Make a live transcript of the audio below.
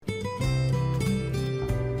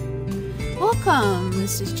Welcome,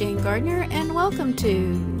 this is Jane Gardner, and welcome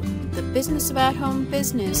to the Business of At-Home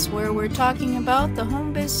Business, where we're talking about the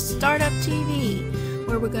Home Biz Startup TV,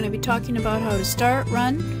 where we're going to be talking about how to start,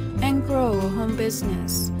 run, and grow a home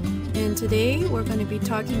business. And today we're going to be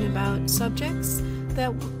talking about subjects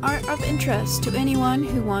that are of interest to anyone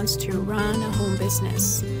who wants to run a home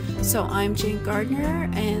business. So I'm Jane Gardner,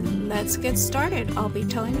 and let's get started. I'll be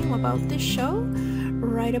telling you about this show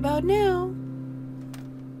right about now.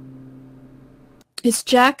 It's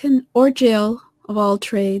Jack or Jill of all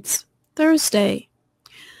trades, Thursday.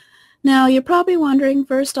 Now, you're probably wondering,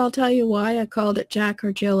 first I'll tell you why I called it Jack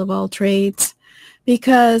or Jill of all trades.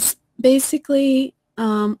 Because basically,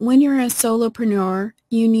 when you're a solopreneur,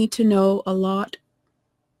 you need to know a lot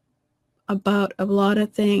about a lot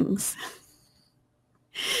of things.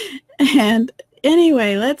 And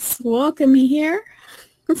anyway, let's welcome you here.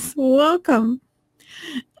 Let's welcome.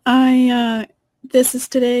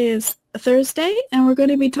 Today is Thursday, and we're going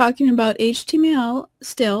to be talking about HTML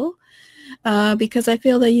still, because I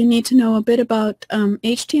feel that you need to know a bit about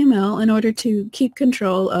HTML in order to keep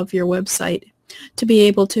control of your website, to be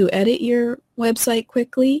able to edit your website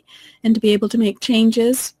quickly, and to be able to make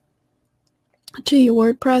changes to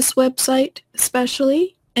your WordPress website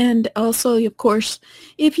especially. And also, of course,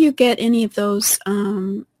 if you get any of those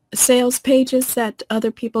sales pages that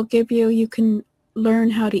other people give you, you can learn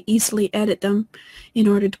how to easily edit them in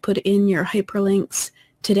order to put in your hyperlinks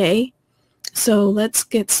today. So let's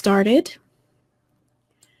get started.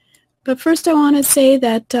 But first I want to say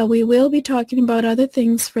that we will be talking about other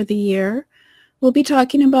things for the year. We'll be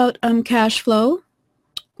talking about cash flow.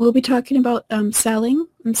 We'll be talking about selling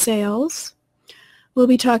and sales. We'll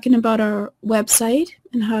be talking about our website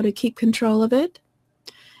and how to keep control of it,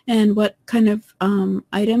 and what kind of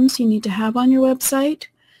items you need to have on your website.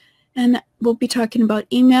 And we'll be talking about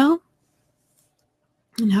email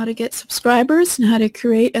and how to get subscribers and how to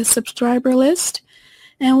create a subscriber list.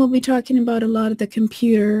 And we'll be talking about a lot of the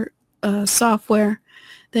computer software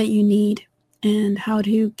that you need and how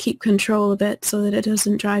to keep control of it so that it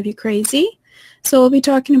doesn't drive you crazy. So we'll be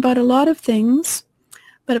talking about a lot of things.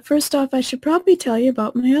 But first off, I should probably tell you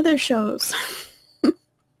about my other shows.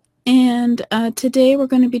 And today we're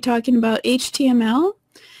going to be talking about HTML.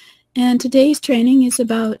 And today's training is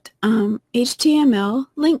about HTML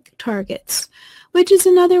link targets, which is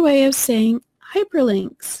another way of saying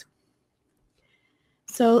hyperlinks.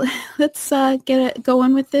 So let's get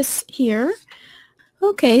going with this here.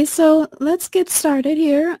 Okay, so let's get started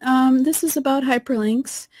here. This is about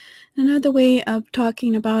hyperlinks. Another way of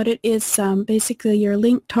talking about it is basically your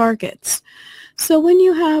link targets. So when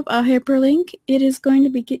you have a hyperlink, it is going to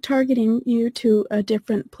be targeting you to a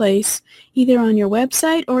different place, either on your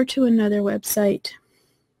website or to another website.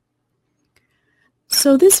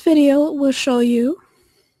 So this video will show you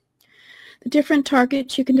the different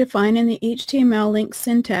targets you can define in the HTML link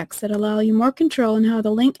syntax that allow you more control in how the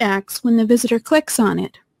link acts when the visitor clicks on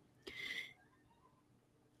it.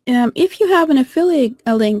 If you have an affiliate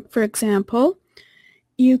link, for example,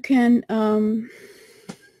 you can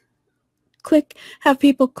have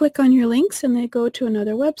people click on your links and they go to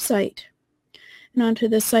another website and onto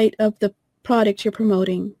the site of the product you're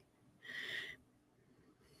promoting.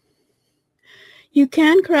 You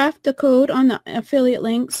can craft the code on the affiliate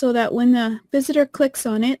link so that when the visitor clicks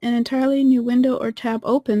on it, an entirely new window or tab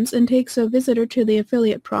opens and takes a visitor to the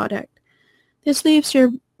affiliate product. This leaves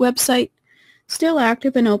your website still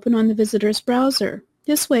active and open on the visitor's browser.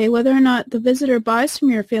 This way, whether or not the visitor buys from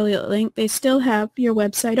your affiliate link, they still have your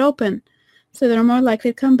website open, so they're more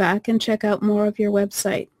likely to come back and check out more of your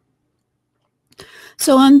website.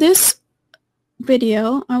 So on this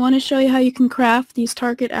video, I want to show you how you can craft these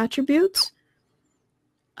target attributes.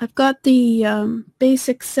 I've got the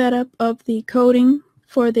basic setup of the coding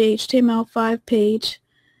for the HTML5 page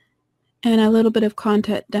and a little bit of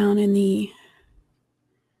content down in the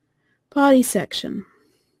body section.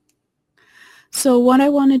 So what I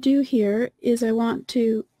want to do here is I want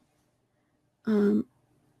to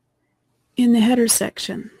in the header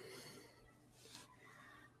section.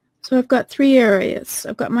 So I've got three areas.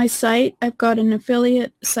 I've got my site, I've got an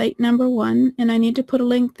affiliate site number 1, and I need to put a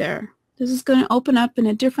link there. This is going to open up in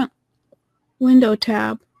a different window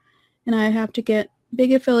tab, and I have to get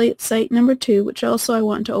big affiliate site number 2, which also I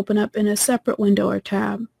want to open up in a separate window or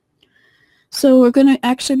tab. So we're going to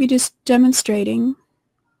actually be just demonstrating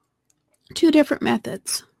two different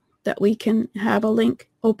methods that we can have a link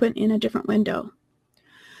open in a different window.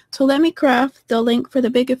 So let me craft the link for the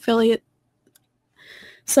big affiliate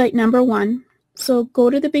site number 1. So go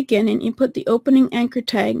to the beginning, you put the opening anchor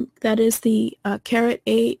tag, that is the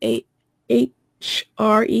href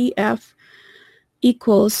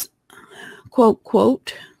equals quote,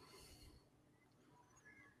 quote.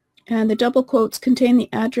 And the double quotes contain the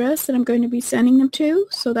address that I'm going to be sending them to.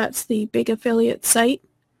 So that's the big affiliate site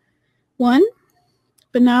one.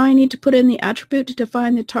 But now I need to put in the attribute to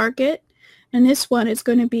define the target. And this one is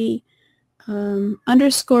going to be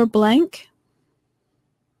underscore blank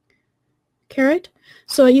caret.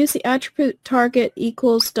 So I use the attribute target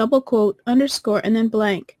equals double quote underscore and then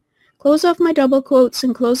blank. Close off my double quotes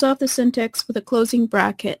and close off the syntax with a closing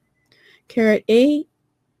bracket. Caret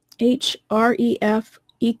ahref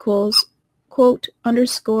equals quote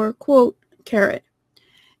underscore quote caret.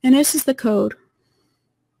 And this is the code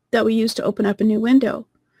that we use to open up a new window.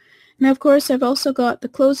 And of course I've also got the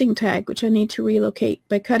closing tag, which I need to relocate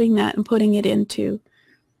by cutting that and putting it into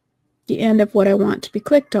the end of what I want to be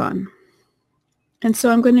clicked on. And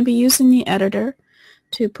so I'm going to be using the editor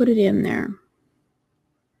to put it in there.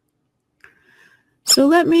 So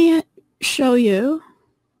let me show you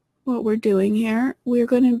what we're doing here. We're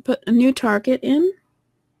going to put a new target in.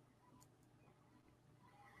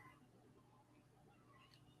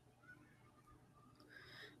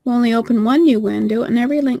 We'll only open one new window, and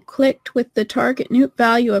every link clicked with the target new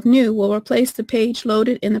value of new will replace the page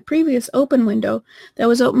loaded in the previous open window that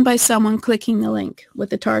was opened by someone clicking the link with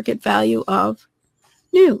the target value of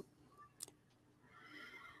new.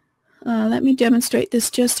 Let me demonstrate this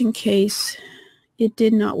just in case it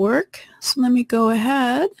did not work. So let me go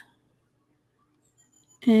ahead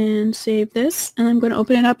and save this, and I'm going to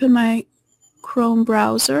open it up in my Chrome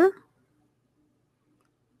browser.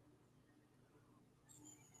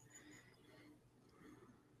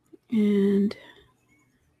 And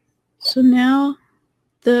so now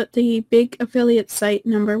the big affiliate site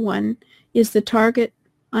number one is the target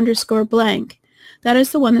underscore blank. That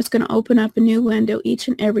is the one that's going to open up a new window each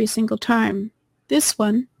and every single time. This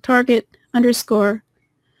one, target underscore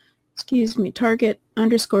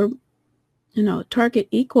target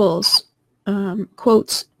equals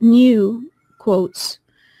quotes new quotes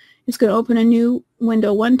is going to open a new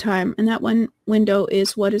window one time, and that one window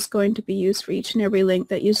is what is going to be used for each and every link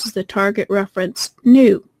that uses the target reference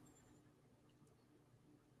new.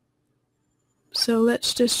 So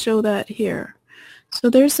let's just show that here.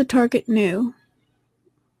 So there's the target new,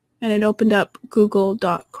 and it opened up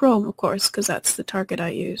google.chrome, of course, because that's the target I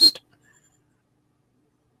used.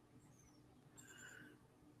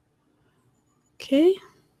 Okay.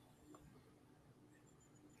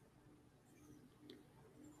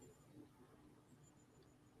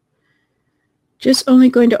 Just only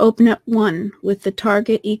going to open up one with the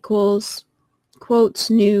target equals quotes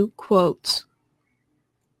new quotes.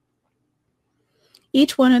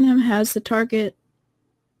 Each one of them has the target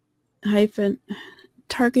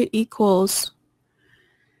equals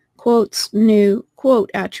quotes new quote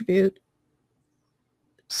attribute.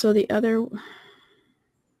 So the other,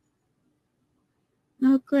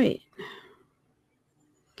 oh great.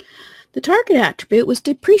 The target attribute was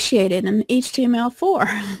depreciated in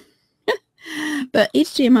HTML4. But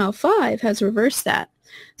HTML5 has reversed that.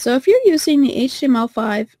 So if you're using the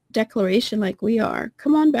HTML5 declaration like we are,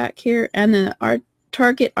 come on back here and our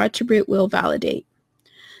target attribute will validate.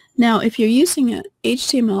 Now if you're using an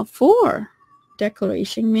HTML4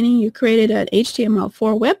 declaration, meaning you created an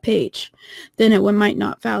HTML4 web page, then it might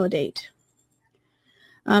not validate.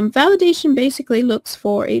 Validation basically looks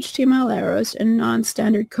for HTML errors and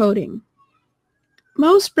non-standard coding.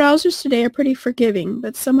 Most browsers today are pretty forgiving,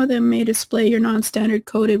 but some of them may display your non-standard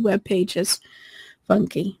coded web pages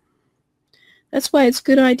funky. That's why it's a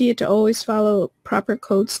good idea to always follow proper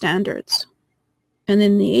code standards. And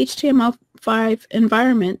in the HTML5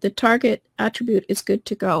 environment, the target attribute is good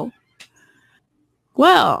to go.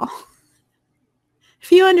 Well, if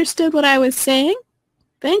you understood what I was saying,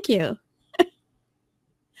 thank you.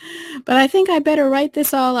 But I think I better write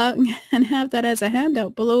this all out and have that as a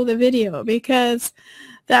handout below the video, because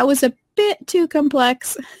that was a bit too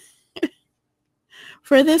complex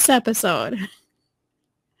for this episode.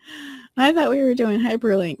 I thought we were doing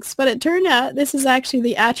hyperlinks, but it turned out this is actually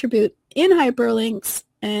the attribute in hyperlinks,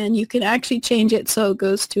 and you can actually change it so it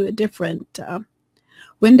goes to a different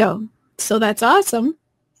window. So that's awesome.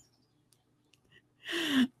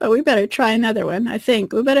 But we better try another one, I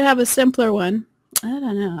think. We better have a simpler one. I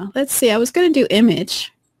don't know. Let's see. I was going to do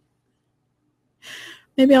image.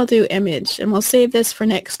 Maybe I'll do image, and we'll save this for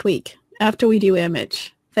next week after we do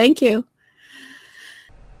image. Thank you.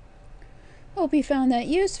 Hope you found that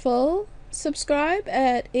useful. Subscribe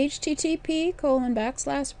at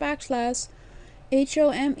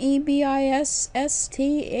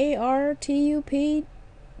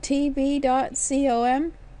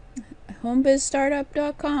http://homebissstartup.com,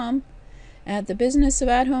 homebizstartup.com, at the Business of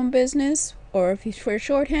At Home Business, or if you prefer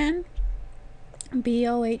shorthand,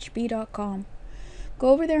 bohb.com. Go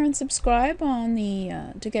over there and subscribe on the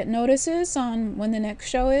to get notices on when the next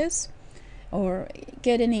show is, or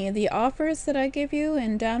get any of the offers that I give you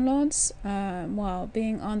and downloads while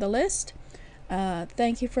being on the list.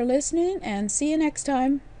 Thank you for listening, and see you next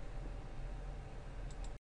time.